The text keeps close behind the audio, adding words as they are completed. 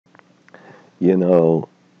You know,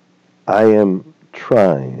 I am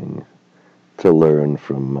trying to learn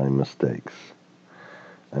from my mistakes.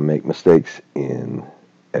 I make mistakes in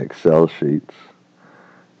Excel sheets.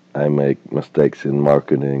 I make mistakes in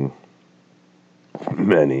marketing,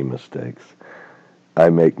 many mistakes.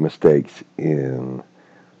 I make mistakes in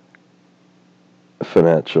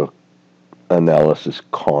financial analysis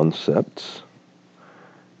concepts.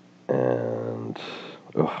 And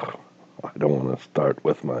I don't want to start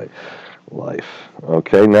with my life.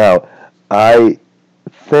 Okay, now I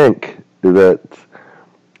think that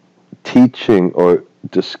teaching or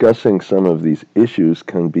discussing some of these issues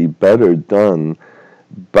can be better done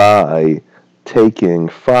by taking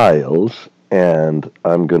files, and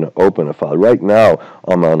I'm going to open a file. Right now,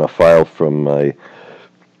 I'm on a file from my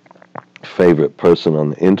favorite person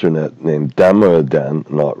on the internet named Damaradan.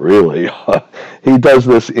 Not really. He does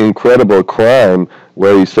this incredible crime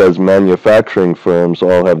where he says manufacturing firms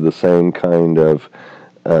all have the same kind of,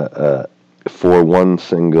 for one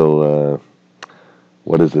single,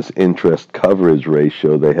 what is this, interest coverage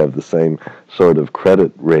ratio, they have the same sort of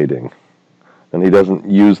credit rating. And he doesn't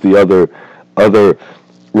use the other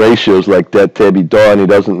ratios like debt to EBITDA, and he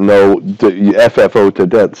doesn't know FFO to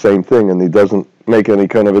debt, same thing, and he doesn't make any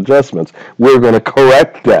kind of adjustments. We're going to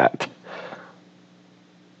correct that.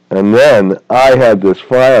 And then I had this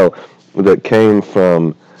file that came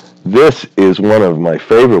from, this is one of my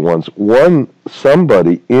favorite ones.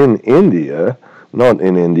 Somebody in India, not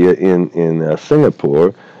in India, in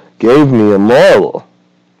Singapore, gave me a model.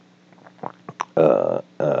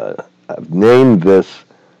 I've named this,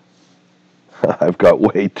 I've got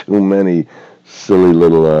way too many silly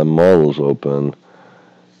little models open.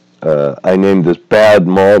 I named this bad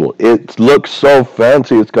model. It looks so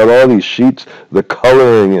fancy. It's got all these sheets. The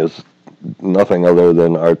coloring is nothing other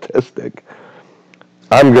than artistic.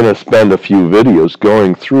 I'm going to spend a few videos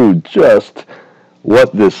going through just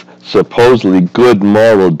what this supposedly good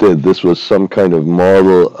model did. This was some kind of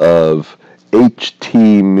model of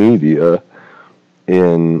HT Media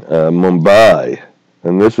in Mumbai.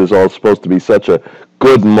 And this is all supposed to be such a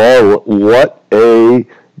good model. What a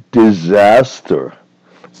disaster.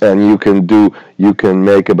 And you can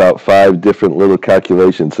make about 5 different little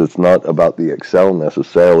calculations. It's not about the Excel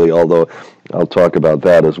necessarily, although I'll talk about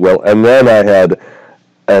that as well. And then I had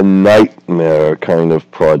a nightmare kind of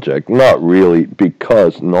project. Not really,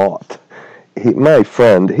 because not. My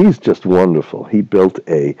friend, he's just wonderful. He built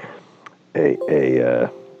a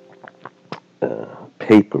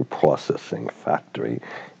paper processing factory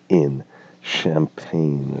in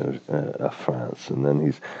Champagne, France, and then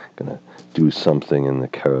he's going to do something in the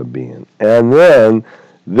Caribbean. And then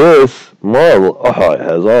this model, it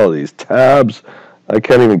has all these tabs. I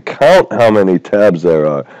can't even count how many tabs there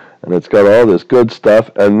are. And it's got all this good stuff.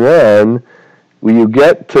 And then when you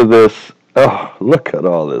get to this, look at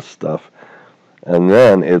all this stuff. And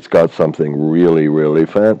then it's got something really, really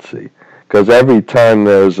fancy. Because every time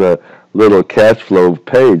there's a little cash flow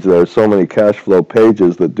page, there are so many cash flow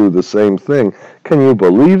pages that do the same thing. Can you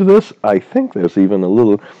believe this? I think there's even a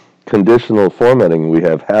little conditional formatting. We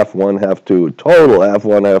have half one, half two, total, half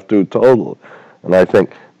one, half two, total. And I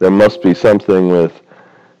think there must be something with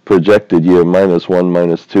projected year, -1,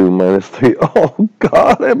 -2, -3. Oh,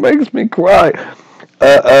 God, it makes me cry.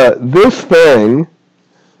 This thing,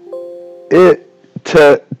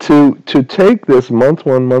 to take this month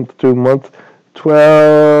 1, month 2, month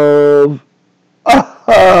 12,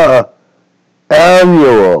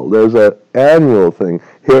 annual. There's an annual thing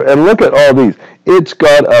here. And look at all these. It's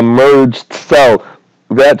got a merged cell.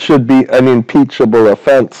 That should be an impeachable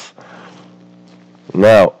offense.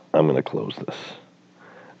 Now, I'm going to close this.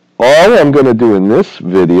 All I'm going to do in this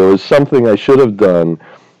video is something I should have done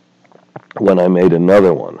when I made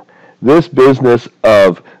another one. This business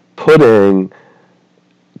of putting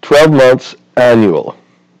 12 months annual,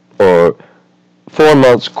 or 4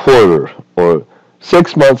 months quarter, or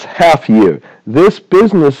 6 months half year. This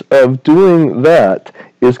business of doing that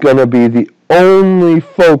is going to be the only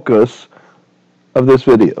focus of this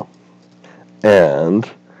video. And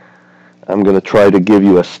I'm going to try to give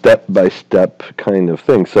you a step-by-step kind of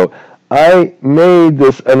thing. So I made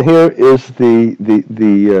this, and here is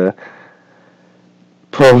the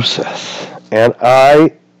process. And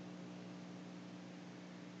I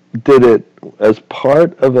did it as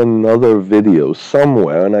part of another video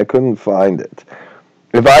somewhere, and I couldn't find it.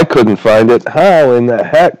 If I couldn't find it, how in the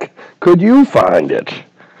heck could you find it?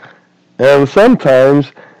 And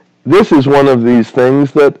sometimes this is one of these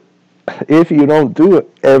things that if you don't do it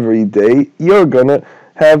every day, you're going to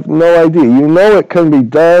have no idea. You know it can be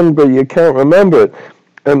done, but you can't remember it.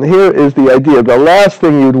 And here is the idea. The last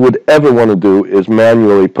thing you would ever want to do is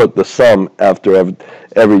manually put the sum after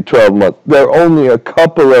every 12 months. There are only a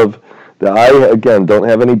couple of, I, again, don't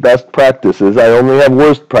have any best practices. I only have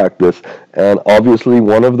worst practice. And obviously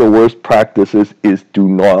one of the worst practices is do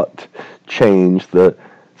not change the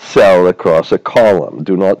cell across a column.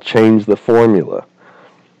 Do not change the formula.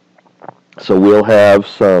 So we'll have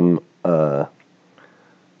some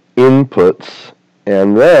inputs,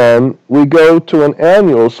 and then we go to an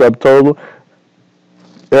annual subtotal,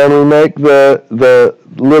 and we make the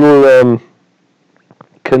little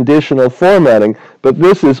conditional formatting, but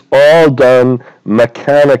this is all done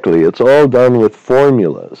mechanically. It's all done with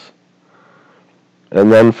formulas.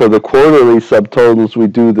 And then for the quarterly subtotals, we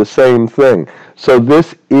do the same thing. So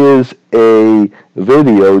this is a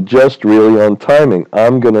video just really on timing.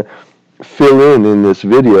 I'm going to fill in this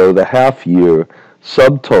video the half-year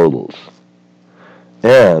subtotals.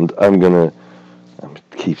 And I'm going to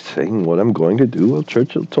keep saying what I'm going to do. Well,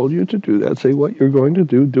 Churchill told you to do that. Say what you're going to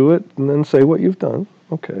do it, and then say what you've done.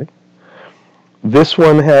 Okay. This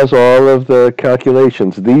one has all of the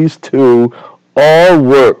calculations. These two all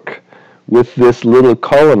work with this little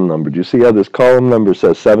column number. Do you see how this column number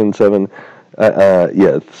says 7, 7?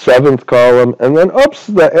 Yeah, 7th column. And then, oops,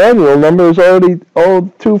 the annual number is already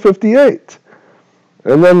 258.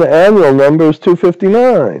 And then the annual number is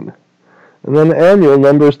 259. And then the annual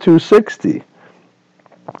number is 260.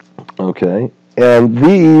 Okay, and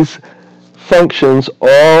these functions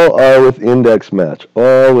all are with index match,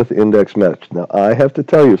 all with index match. Now, I have to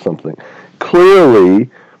tell you something. Clearly,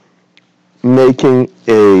 making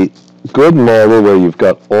a good model where you've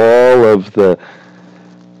got all of the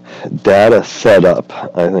data set up,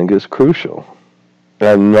 I think, is crucial.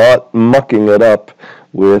 And not mucking it up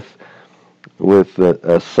with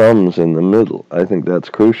the sums in the middle. I think that's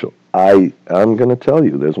crucial. I'm going to tell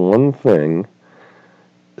you, there's one thing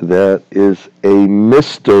that is a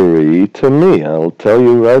mystery to me. I'll tell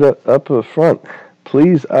you right up front.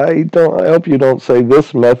 Please, I hope you don't say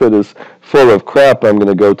this method is full of crap. I'm going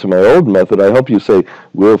to go to my old method. I hope you say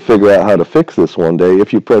we'll figure out how to fix this one day.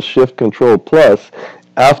 If you press Shift Control Plus,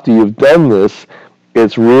 after you've done this,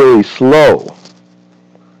 it's really slow.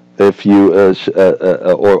 If you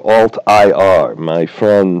or Alt IR, my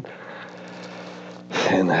friend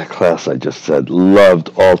in that class I just said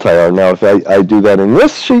loved Alt IR. Now, if I do that in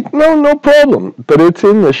this sheet, no problem. But it's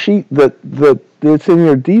in the sheet that it's in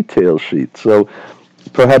your detail sheet. So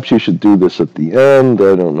perhaps you should do this at the end.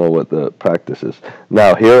 I don't know what the practice is.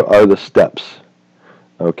 Now, here are the steps.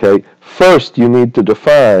 Okay. First, you need to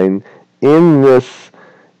define in this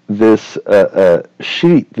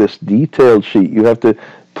sheet, this detailed sheet. You have to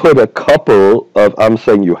put a couple of, I'm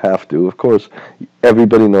saying you have to, of course,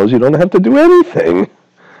 everybody knows you don't have to do anything,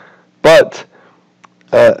 but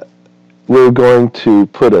we're going to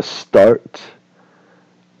put a start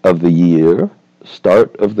of the year,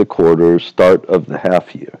 start of the quarter, start of the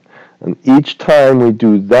half year. And each time we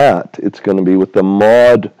do that, it's going to be with the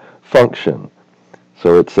mod function.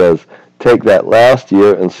 So it says, take that last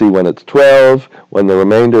year and see when it's 12, when the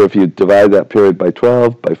remainder, if you divide that period by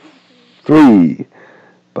 12, by 3,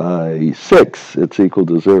 by 6, it's equal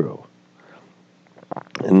to 0.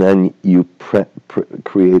 And then you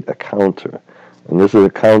create a counter. And this is a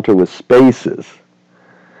counter with spaces.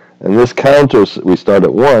 And this counter, we start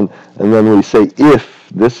at 1, and then we say, if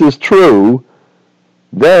this is true,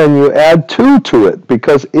 then you add 2 to it.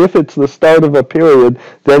 Because if it's the start of a period,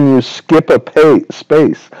 then you skip a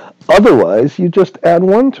space. Otherwise, you just add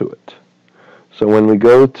 1 to it. So when we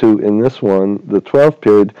go to, in this one, the 12th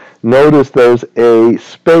period, notice there's a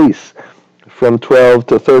space from 12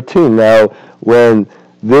 to 13. Now, when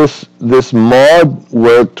this mod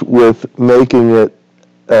worked with making it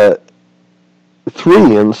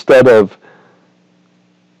 3 instead of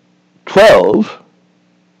 12,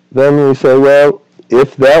 then we say, well,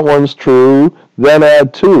 if that one's true, then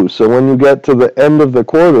add 2. So when you get to the end of the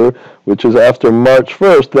quarter, which is after March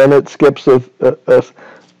 1st, then it skips a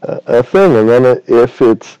thing, and then if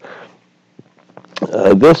it's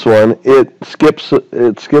this one, it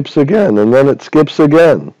skips again, and then it skips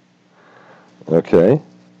again. Okay.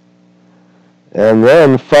 And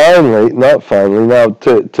then finally, not finally, now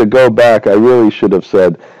to go back, I really should have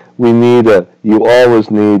said we need you always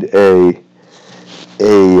need a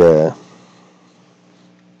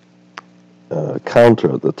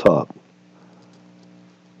counter at the top.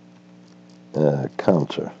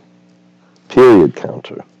 Counter. Period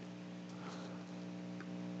counter.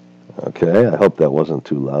 Okay, I hope that wasn't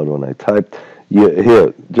too loud when I typed.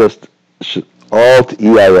 Here, just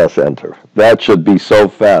Alt-EIS enter. That should be so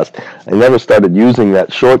fast. I never started using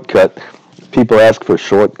that shortcut. People ask for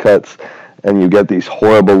shortcuts, and you get these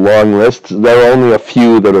horrible long lists. There are only a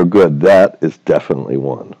few that are good. That is definitely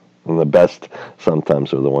one. And the best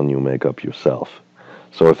sometimes are the one you make up yourself.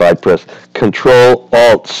 So if I press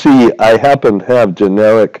Control-Alt-C, I happen to have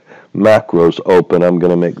generic macros open. I'm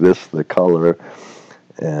going to make this the color.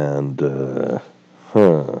 And,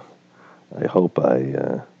 I hope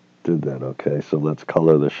I did that okay. So let's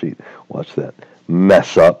color the sheet. Watch that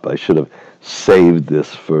mess up. I should have saved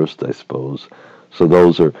this first, I suppose. So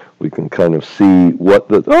those are, we can kind of see what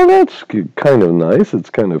the, oh, that's kind of nice. It's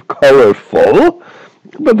kind of colorful.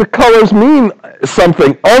 But the colors mean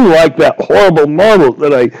something, unlike that horrible model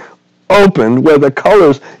that I opened where the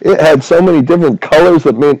colors, it had so many different colors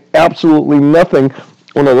that meant absolutely nothing.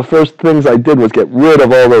 One of the first things I did was get rid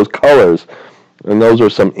of all those colors. And those are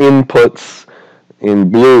some inputs in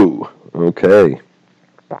blue. Okay.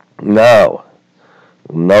 Now,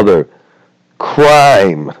 another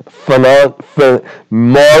crime,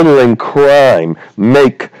 modeling crime,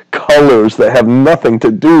 make colors that have nothing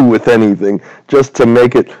to do with anything just to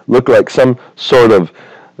make it look like some sort of,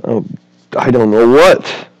 I don't know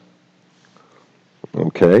what.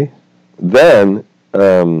 Okay. Then,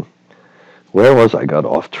 where was I? Got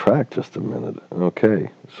off track just a minute. Okay.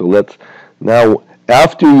 So let's, now,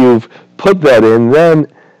 after you've put that in, then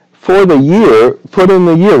for the year, put in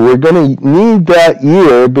the year. We're going to need that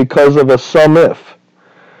year because of a sum if.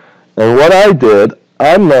 And what I did,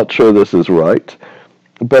 I'm not sure this is right,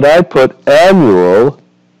 but I put annual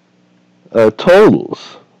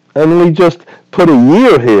totals. And we just put a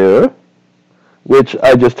year here, which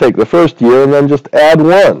I just take the first year and then just add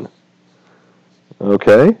 1.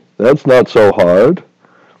 Okay, that's not so hard.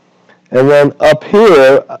 And then up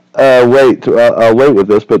here, I'll wait with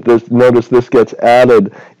this, but this, notice this gets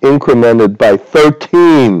added, incremented by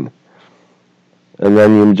 13. And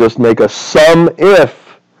then you just make a sum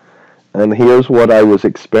if. And here's what I was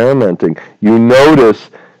experimenting. You notice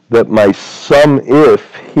that my sum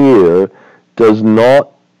if here does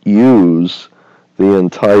not use the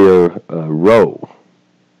entire row.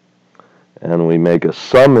 And we make a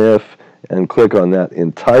sum if and click on that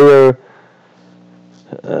entire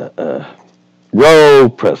row,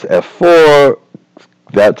 press F4,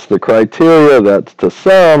 that's the criteria, that's the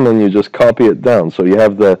sum, and you just copy it down. So you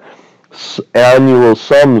have the annual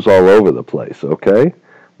sums all over the place, okay?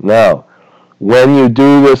 Now, when you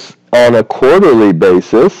do this on a quarterly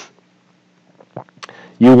basis,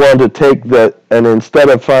 you want to take the, and instead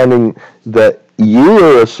of finding the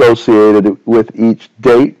year associated with each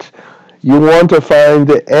date, you want to find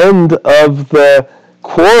the end of the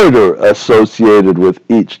quarter associated with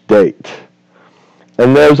each date.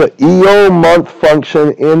 And there's an EO month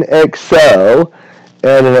function in Excel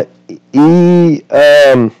and an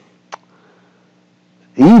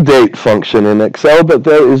E-date function in Excel, but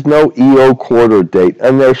there is no EO quarter date,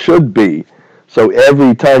 and there should be. So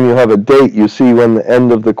every time you have a date, you see when the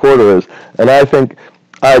end of the quarter is. And I think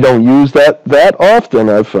I don't use that often,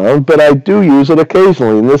 I've found, but I do use it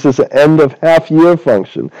occasionally. And this is an end of half-year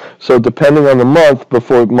function. So depending on the month,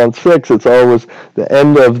 before month 6, it's always the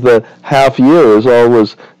end of the half year is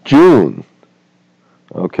always June.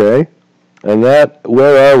 Okay? And that,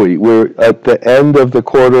 where are we? We're at the end of the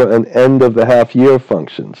quarter and end of the half-year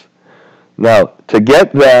functions. Now, to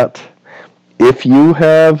get that, if you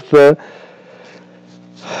have the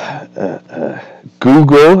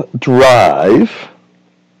Google Drive,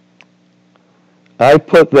 I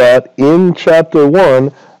put that in Chapter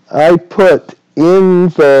 1. I put in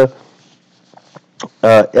the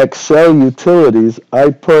Excel utilities,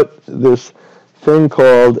 I put this thing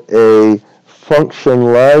called a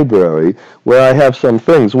function library where I have some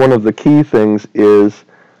things. One of the key things is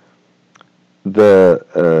the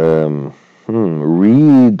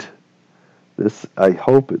read, this, I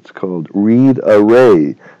hope it's called read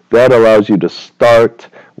array. That allows you to start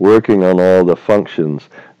working on all the functions.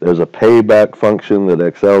 There's a payback function that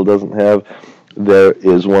Excel doesn't have. There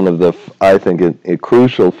is one of the, I think,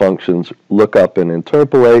 crucial functions, look up and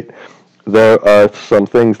interpolate. There are some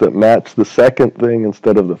things that match the second thing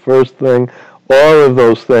instead of the first thing. All of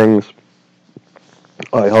those things,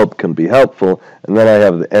 I hope, can be helpful. And then I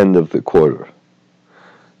have the end of the quarter.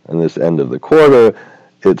 And this end of the quarter,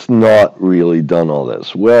 it's not really done all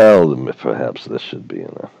that well. Perhaps this should be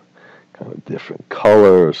in a kind of different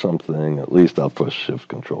color or something. At least I'll push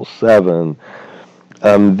Shift-Control-7.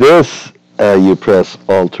 This, you press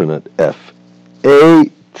alternate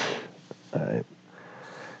F8.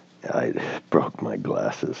 I broke my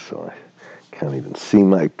glasses, so I can't even see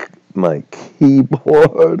my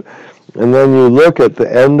keyboard. And then you look at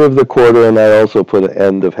the end of the quarter, and I also put an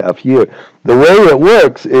end of half year. The way it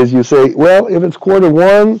works is you say, well, if it's quarter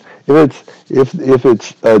one, if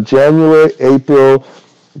it's January, April,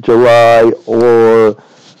 July, or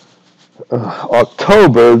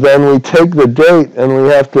October, then we take the date and we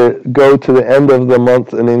have to go to the end of the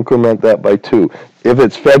month and increment that by 2. If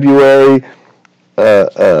it's February,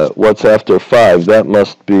 what's after 5? That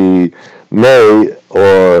must be May,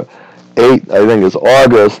 or 8, I think, is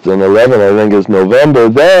August, and 11, I think, is November.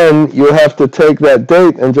 Then you have to take that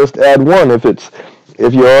date and just add 1.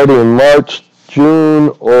 If you're already in March,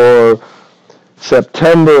 June, or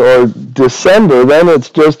September, or December, then it's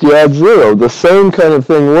just you add 0. The same kind of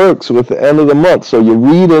thing works with the end of the month. So you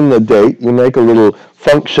read in the date, you make a little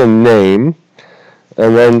function name,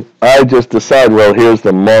 and then I just decide, well, here's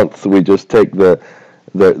the month. We just take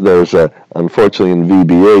there's unfortunately in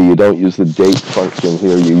VBA, you don't use the date function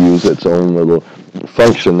here. You use its own little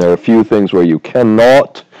function. There are a few things where you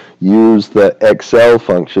cannot use the Excel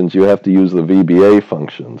functions. You have to use the VBA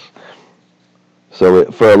functions. So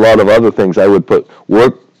for a lot of other things, I would put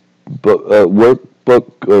workbook,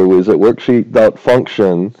 or is it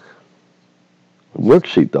worksheet.function,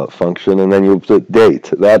 and then you put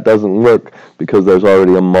date. That doesn't work because there's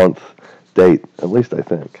already a month date, at least I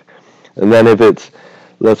think. And then if it's,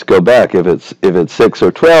 let's go back, if it's 6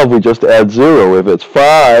 or 12, we just add 0. If it's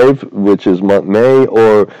 5, which is May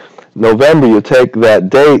or November, you take that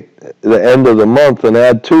date, the end of the month, and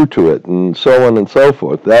add 2 to it, and so on and so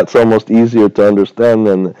forth. That's almost easier to understand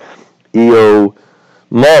than the EO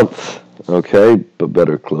month. Okay, but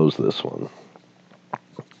better close this one.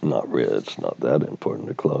 Not really, it's not that important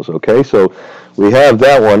to close. Okay, so we have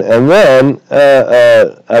that one, and then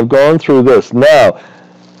I've gone through this. Now,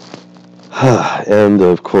 end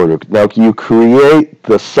of quarter. Now you create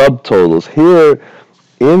the subtotals. Here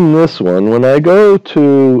in this one, when I go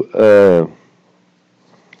to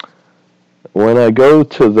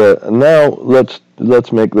the, now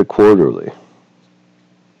let's make the quarterly.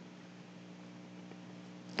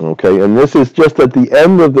 Okay, and this is just at the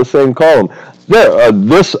end of the same column.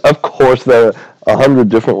 Of course, there are 100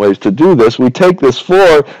 different ways to do this. We take this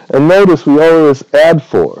 4, and notice we always add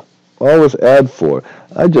 4. Always add 4.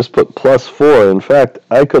 I just put plus 4. In fact,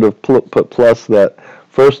 I could have put plus that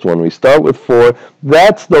first one. We start with 4.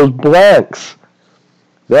 That's those blanks.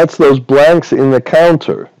 That's those blanks in the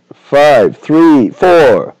counter. 5, 3,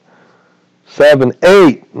 4, 7,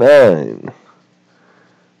 8, 9.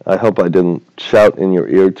 I hope I didn't shout in your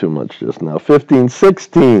ear too much just now. 15,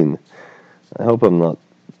 16. I hope I'm not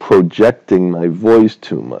projecting my voice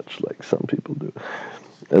too much like some people do.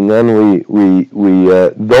 And then we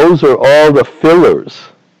those are all the fillers.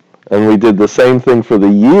 And we did the same thing for the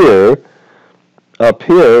year. Up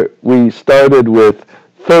here, we started with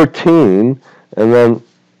 13 and then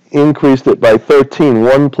increased it by 13,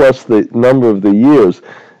 1 plus the number of the years.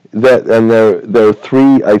 And there are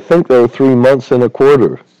 3, I think there are 3 months in a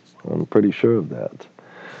quarter. I'm pretty sure of that.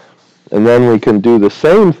 And then we can do the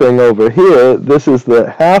same thing over here. This is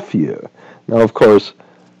the half year. Now, of course,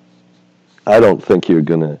 I don't think you're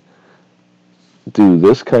going to do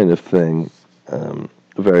this kind of thing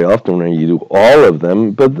very often when you do all of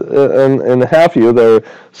them. But in a half year, there are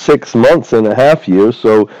 6 months in a half year.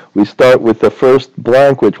 So we start with the first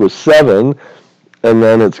blank, which was 7, and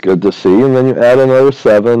then it's good to see. And then you add another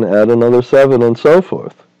 7, and so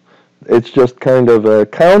forth. It's just kind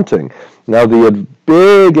of counting. Now, the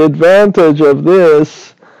big advantage of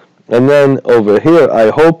this, and then over here, I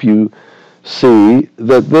hope you see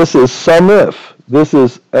that this is SUMIF. This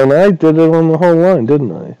is, and I did it on the whole line,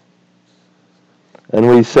 didn't I? And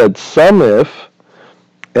we said SUMIF,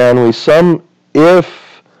 and we sum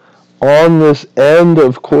if on this end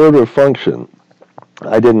of quarter function.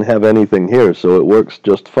 I didn't have anything here, so it works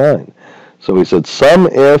just fine. So we said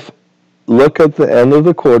SUMIF, look at the end of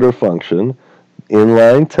the quarter function in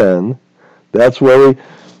line 10. That's where we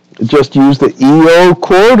just use the EO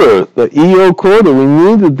quarter. The EO quarter, we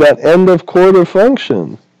needed that end of quarter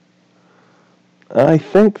function. I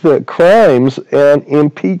think that crimes and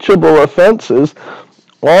impeachable offenses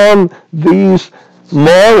on these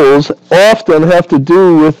models often have to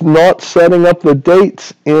do with not setting up the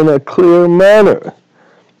dates in a clear manner.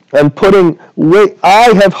 And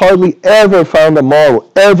I have hardly ever found a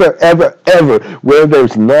model, ever, where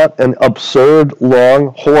there's not an absurd,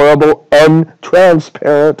 long, horrible,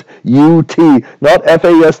 untransparent UT. Not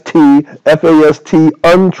FAST,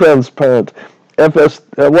 untransparent.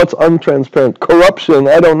 What's untransparent? Corruption,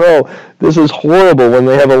 I don't know. This is horrible when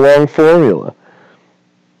they have a long formula.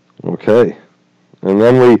 Okay. And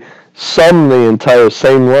then we sum the entire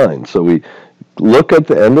same line. So we look at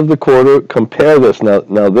the end of the quarter, compare this.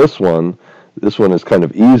 Now this one is kind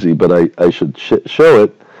of easy, but I should show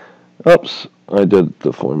it. Oops, I did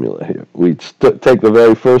the formula here. We take the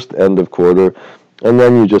very first end of quarter, and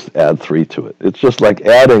then you just add 3 to it. It's just like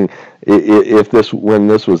adding, when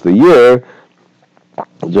this was the year,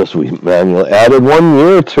 just we manually added 1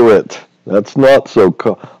 year to it. That's not so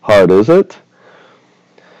hard, is it?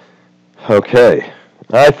 Okay.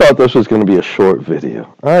 I thought this was going to be a short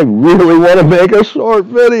video. I really want to make a short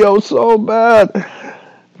video so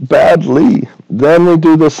badly. Then we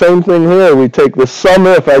do the same thing here. We take the sum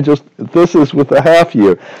if. This is with a half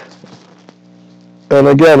year. And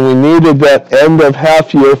again, we needed that end of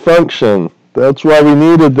half year function. That's why we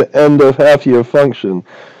needed the end of half year function.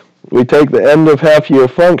 We take the end of half year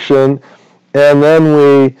function, and then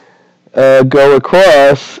we go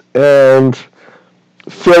across and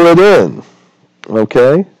fill it in.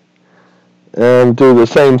 Okay? And do the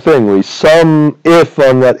same thing. We sum if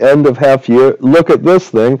on that end of half year. Look at this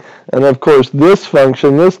thing. And of course, this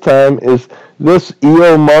function this time is this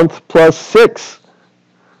EO month plus 6.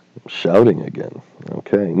 I'm shouting again.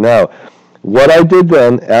 Okay. Now, what I did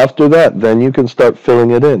then, after that, then you can start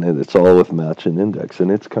filling it in. And it's all with match and index.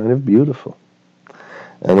 And it's kind of beautiful.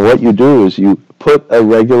 And what you do is you put a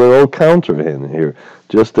regular old counter in here.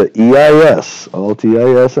 Just a EIS, Alt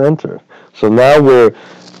EIS, enter. So now we're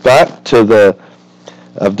back to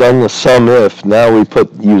I've done the sum if. Now we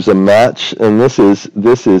use a match, and this is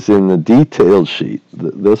in the detailed sheet.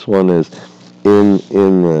 This one is in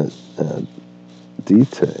the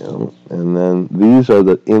detail, and then these are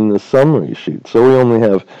in the summary sheet. So we only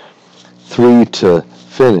have 3 to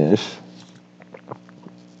finish,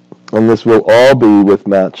 and this will all be with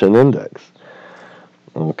match and index.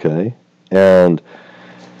 Okay, and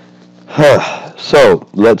so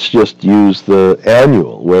let's just use the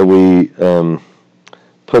annual, where we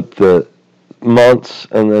put the months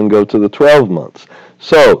and then go to the 12 months.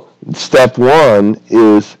 So step 1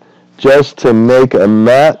 is just to make a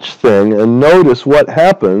match thing, and notice what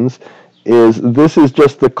happens is this is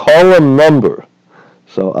just the column number.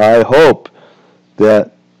 So I hope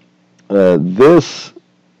that this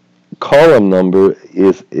column number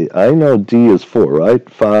is, I know D is 4, right?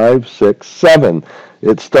 5, 6, 7.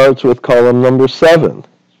 It starts with column number 7.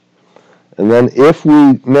 And then if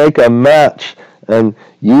we make a match and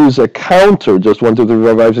use a counter, just 1, 2, 3,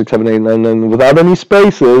 4, 5, 6, 7, 8, 9, 10, without any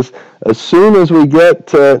spaces, as soon as we get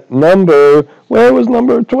to number, where was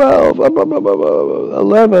number 12?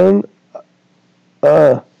 11,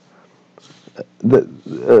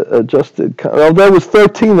 adjusted, oh, there was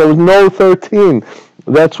 13. There was no 13.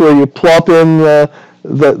 That's where you plop in the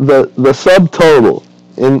subtotal.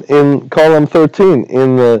 In column 13,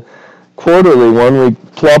 in the quarterly one, we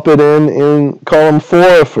plop it in column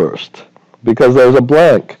 4 first, because there's a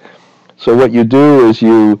blank. So what you do is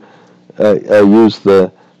you use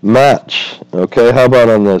the match. Okay, how about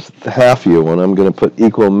on this half year one? I'm going to put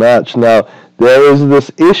equal match. Now, there is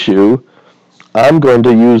this issue. I'm going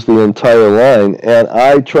to use the entire line, and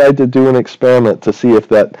I tried to do an experiment to see if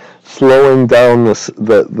that slowing down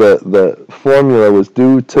the formula was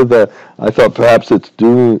due to I thought perhaps it's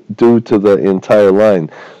due to the entire line.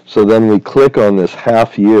 So then we click on this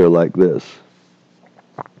half year like this,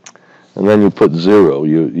 and then you put 0.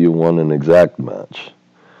 You want an exact match.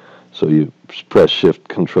 So you press Shift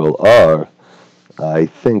Control R. I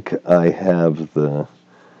think I have the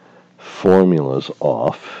formulas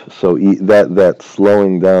off, so that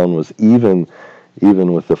slowing down was even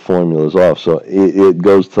with the formulas off. So it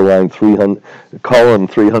goes to line 300, column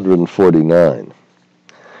 349,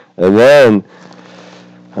 and then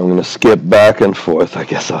I'm going to skip back and forth. I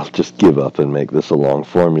guess I'll just give up and make this a long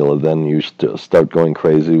formula. Then you start going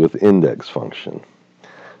crazy with index function.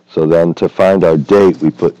 So then to find our date, we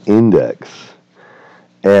put index,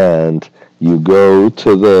 and you go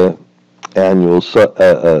to the annual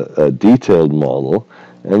detailed model,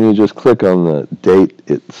 and you just click on the date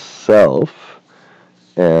itself,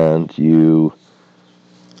 and you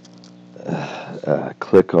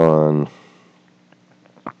click on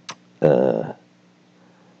the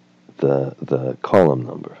column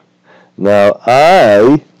number. Now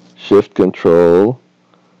I Shift Control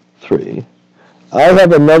 3. I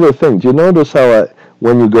have another thing. Do you notice how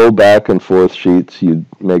when you go back and forth sheets, you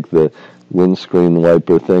make the windscreen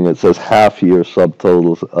wiper thing? It says half year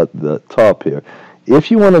subtotals at the top here.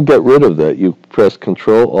 If you want to get rid of that, you press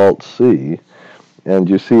Control Alt C, and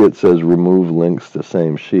you see it says remove links to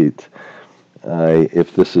same sheet.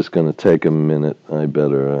 If this is going to take a minute, I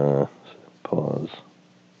better pause.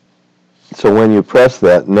 So when you press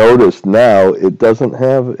that, notice now it doesn't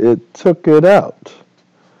have, it took it out.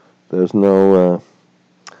 There's no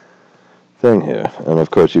thing here. And of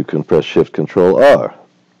course you can press Shift Control R.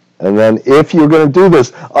 And then if you're going to do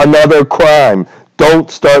this, another crime,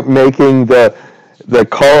 don't start making the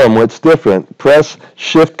column widths different. Press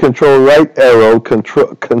Shift Control right arrow,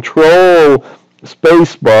 control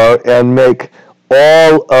space bar, and make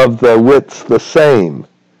all of the widths the same.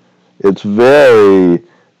 It's very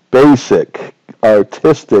basic,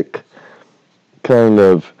 artistic kind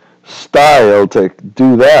of style to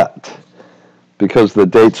do that, because the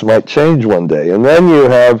dates might change one day. And then you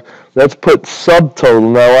have, let's put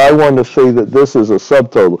subtotal. Now I want to say that this is a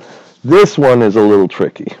subtotal. This one is a little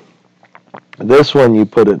tricky. This one you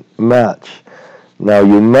put it match. Now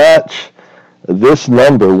you match this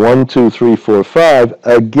number 1, 2, 3, 4, 5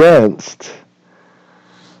 against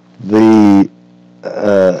the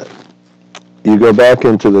you go back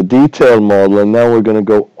into the detail model, and now we're going to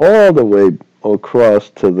go all the way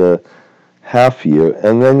across to the half year,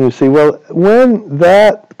 and then you see, well, when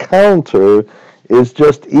that counter is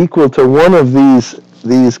just equal to one of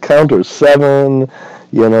these counters, 7,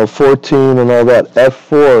 14 and all that,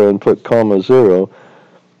 F4 and put comma 0,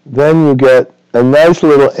 then you get a nice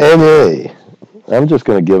little NA. I'm just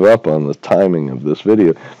going to give up on the timing of this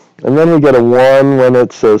video. And then we get a 1 when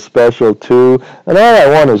it's a special 2, and all I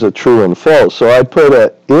want is a true and false. So I put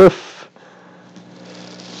a if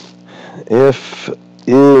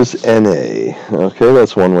is NA. Okay,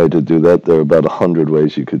 that's one way to do that. There are about 100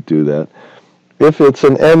 ways you could do that. If it's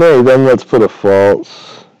an NA, then let's put a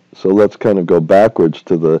false. So let's kind of go backwards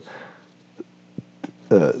to the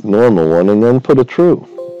normal one, and then put a true.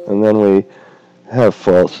 And then we have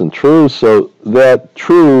false and true, so that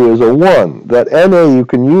true is a 1. That NA you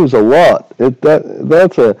can use a lot.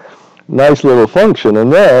 That's a nice little function.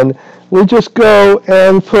 And then we just go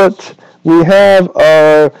and we have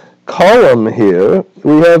our column here.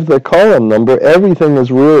 We have the column number. Everything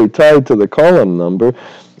is really tied to the column number.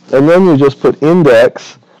 And then you just put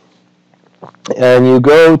index, and you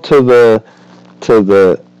go to the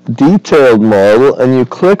detailed model, and you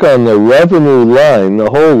click on the revenue line, the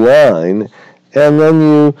whole line, and then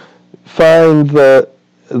you find the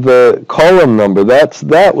column number.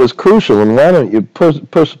 That was crucial. And why don't you push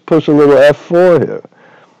a little F4 here,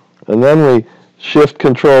 and then we Shift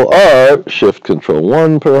Control R, Shift Control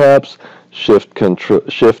 1 perhaps, Shift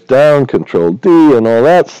down, Control D, and all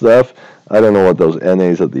that stuff. I don't know what those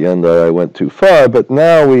NAs at the end are. I went too far, but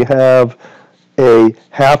now we have a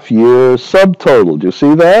half-year subtotal. Do you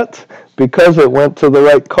see that? Because it went to the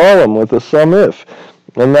right column with a sum if.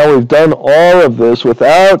 And now we've done all of this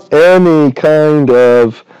without any kind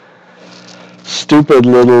of stupid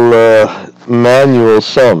little manual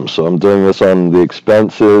sums. So I'm doing this on the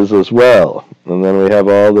expenses as well. And then we have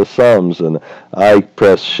all the sums, and I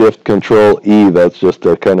press Shift Control E. That's just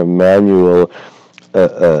a kind of manual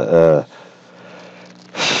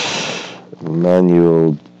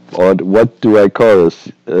what do I call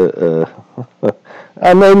this?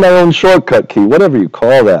 I made my own shortcut key, whatever you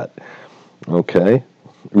call that. Okay.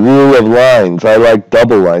 Rule of lines. I like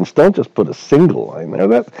double lines. Don't just put a single line there.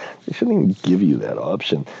 They shouldn't even give you that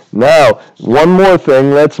option. Now, one more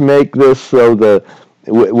thing. Let's make this so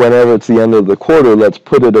whenever it's the end of the quarter, let's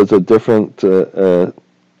put it as a different. So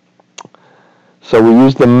we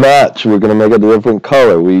use the match. We're going to make it a different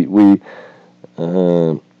color. We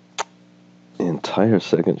entire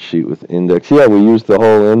second sheet with index. Yeah, we use the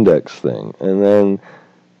whole index thing, and then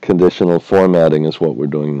conditional formatting is what we're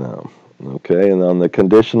doing now. Okay, and on the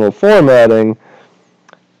conditional formatting,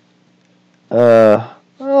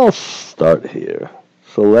 I'll start here.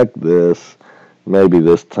 Select this. Maybe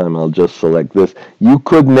this time I'll just select this. You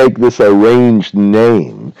could make this a ranged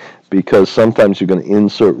name, because sometimes you're going to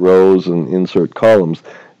insert rows and insert columns.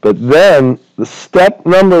 But then the step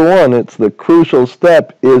number 1, it's the crucial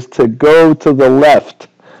step, is to go to the left.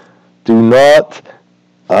 Do not,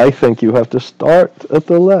 I think you have to start at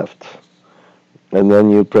the left. And then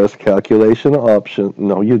you press calculation option.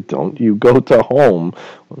 No, you don't. You go to home.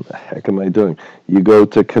 What the heck am I doing? You go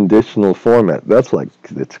to conditional format. That's like,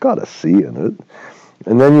 it's got a C in it.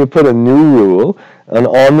 And then you put a new rule. And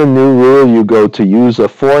on the new rule, you go to use a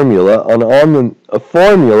formula. And on a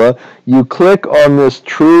formula, you click on this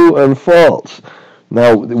true and false.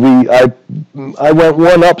 Now, I went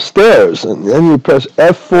one upstairs. And then you press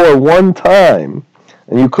F4 one time.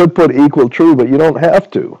 And you could put equal true, but you don't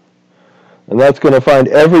have to. And that's going to find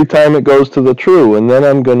every time it goes to the true. And then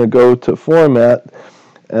I'm going to go to format,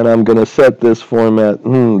 and I'm going to set this format.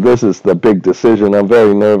 This is the big decision. I'm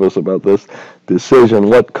very nervous about this decision.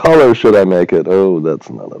 What color should I make it? Oh, that's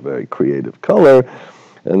not a very creative color.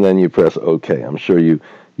 And then you press OK. I'm sure you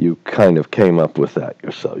kind of came up with that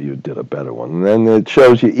yourself. You did a better one. And then it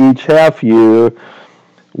shows you each half year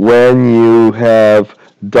when you have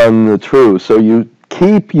done the truth. So you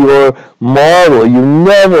keep your model. You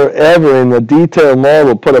never, ever in the detailed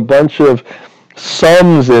model put a bunch of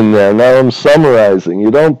sums in there. Now I'm summarizing.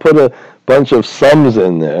 You don't put a bunch of sums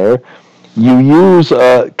in there. You use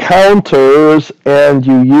counters, and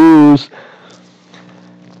you use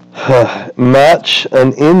match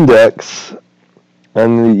an index.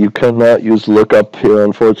 And you cannot use lookup here,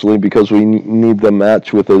 unfortunately, because we need the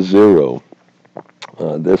match with a 0.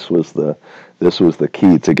 This was the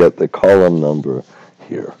key to get the column number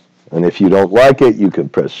here. And if you don't like it, you can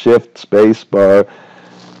press Shift space bar,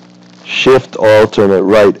 Shift alternate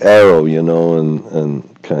right arrow,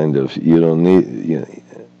 and kind of you don't need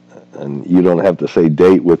and you don't have to say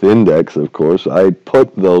date with index, of course. I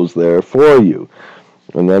put those there for you.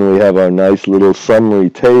 And then we have our nice little summary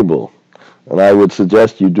table. And I would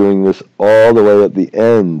suggest you doing this all the way at the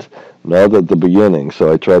end, not at the beginning.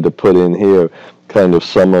 So I tried to put in here kind of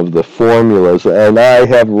some of the formulas. And I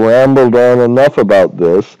have rambled on enough about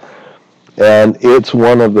this. And it's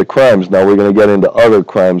one of the crimes. Now we're going to get into other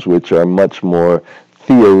crimes which are much more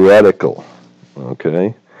theoretical.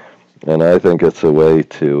 Okay? And I think it's a way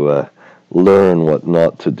to learn what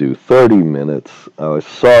not to do. 30 minutes. I was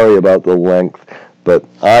sorry about the length. But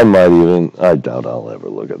I doubt I'll ever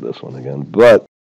look at this one again. But